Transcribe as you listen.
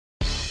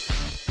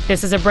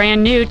This is a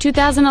brand new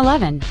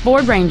 2011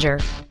 Ford Ranger.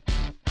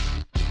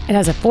 It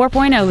has a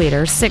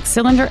 4.0-liter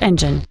six-cylinder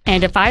engine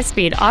and a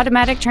 5-speed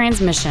automatic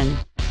transmission.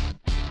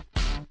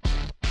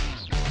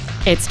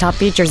 Its top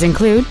features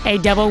include a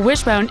double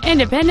wishbone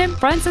independent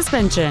front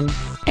suspension,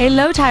 a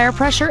low tire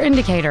pressure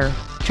indicator,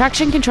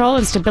 traction control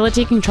and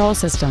stability control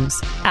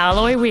systems,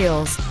 alloy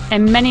wheels,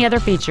 and many other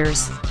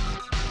features.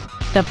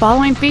 The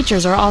following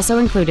features are also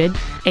included: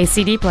 a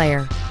CD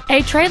player,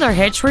 a trailer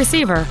hitch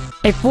receiver,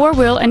 a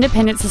 4-wheel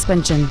independent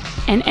suspension,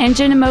 an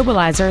engine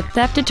immobilizer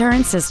theft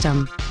deterrent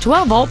system,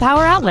 12-volt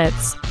power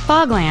outlets,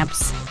 fog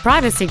lamps,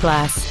 privacy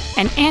glass,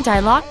 an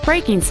anti-lock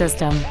braking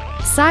system,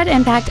 side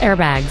impact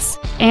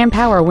airbags, and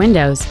power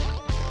windows.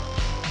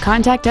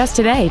 Contact us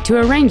today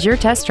to arrange your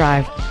test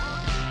drive.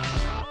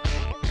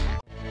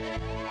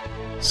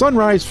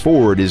 Sunrise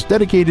Ford is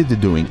dedicated to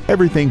doing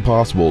everything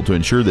possible to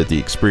ensure that the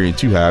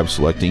experience you have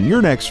selecting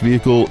your next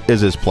vehicle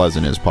is as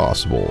pleasant as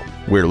possible.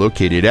 We're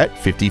located at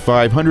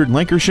 5500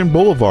 Lankershim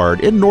Boulevard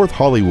in North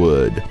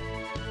Hollywood.